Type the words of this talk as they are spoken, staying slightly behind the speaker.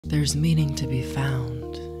There's meaning to be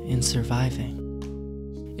found in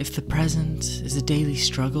surviving. If the present is a daily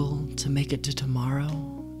struggle to make it to tomorrow,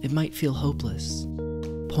 it might feel hopeless,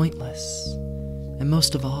 pointless, and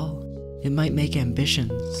most of all, it might make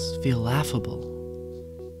ambitions feel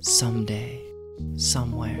laughable. Someday,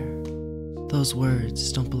 somewhere, those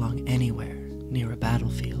words don't belong anywhere near a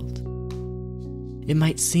battlefield. It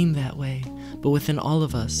might seem that way, but within all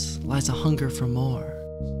of us lies a hunger for more.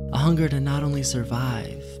 A hunger to not only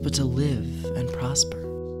survive, but to live and prosper.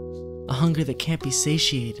 A hunger that can't be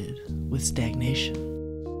satiated with stagnation.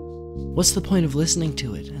 What's the point of listening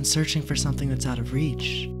to it and searching for something that's out of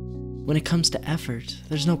reach? When it comes to effort,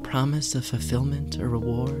 there's no promise of fulfillment or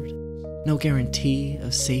reward, no guarantee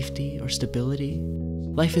of safety or stability.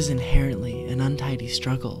 Life is inherently an untidy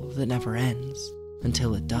struggle that never ends,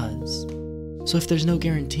 until it does. So if there's no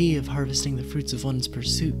guarantee of harvesting the fruits of one's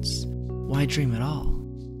pursuits, why dream at all?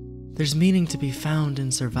 There's meaning to be found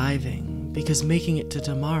in surviving, because making it to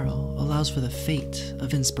tomorrow allows for the fate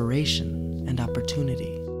of inspiration and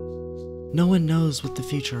opportunity. No one knows what the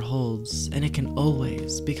future holds, and it can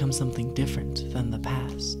always become something different than the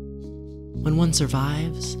past. When one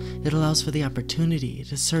survives, it allows for the opportunity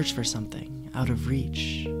to search for something out of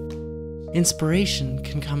reach. Inspiration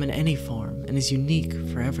can come in any form and is unique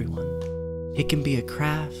for everyone. It can be a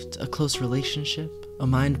craft, a close relationship, a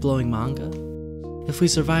mind-blowing manga. If we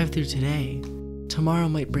survive through today, tomorrow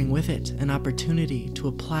might bring with it an opportunity to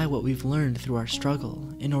apply what we've learned through our struggle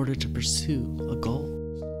in order to pursue a goal.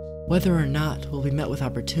 Whether or not we'll be met with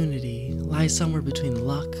opportunity lies somewhere between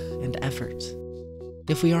luck and effort.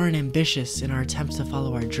 If we aren't ambitious in our attempts to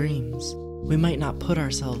follow our dreams, we might not put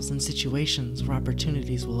ourselves in situations where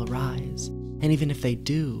opportunities will arise, and even if they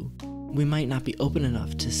do, we might not be open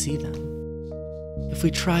enough to see them. If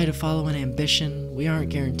we try to follow an ambition, we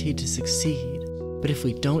aren't guaranteed to succeed, but if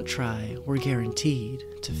we don't try, we're guaranteed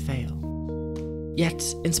to fail.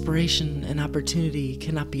 Yet, inspiration and opportunity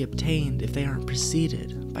cannot be obtained if they aren't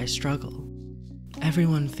preceded by struggle.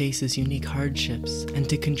 Everyone faces unique hardships, and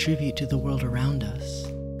to contribute to the world around us,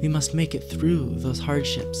 we must make it through those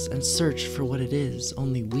hardships and search for what it is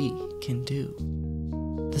only we can do.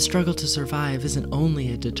 The struggle to survive isn't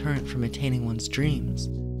only a deterrent from attaining one's dreams,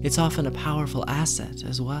 it's often a powerful asset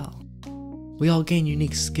as well. We all gain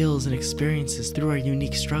unique skills and experiences through our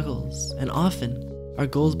unique struggles, and often, our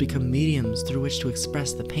goals become mediums through which to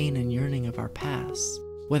express the pain and yearning of our past,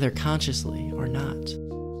 whether consciously or not.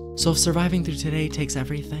 So if surviving through today takes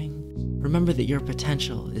everything, remember that your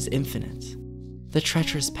potential is infinite. The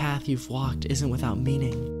treacherous path you've walked isn't without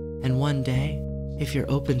meaning, and one day, if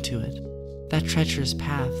you're open to it, that treacherous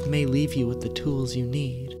path may leave you with the tools you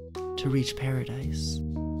need to reach paradise.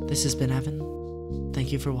 This has been Evan.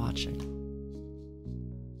 Thank you for watching.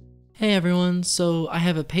 Hey everyone, so I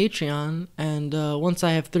have a Patreon, and once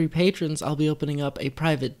I have 3 patrons, I'll be opening up a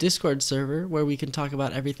private Discord server where we can talk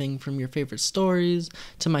about everything from your favorite stories,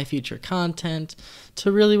 to my future content,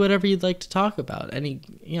 to really whatever you'd like to talk about,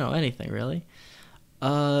 anything really.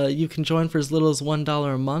 You can join for as little as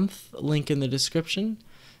 $1 a month, link in the description.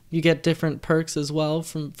 You get different perks as well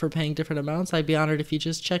for paying different amounts. I'd be honored if you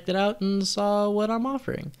just checked it out and saw what I'm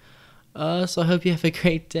offering. So I hope you have a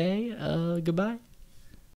great day. Goodbye.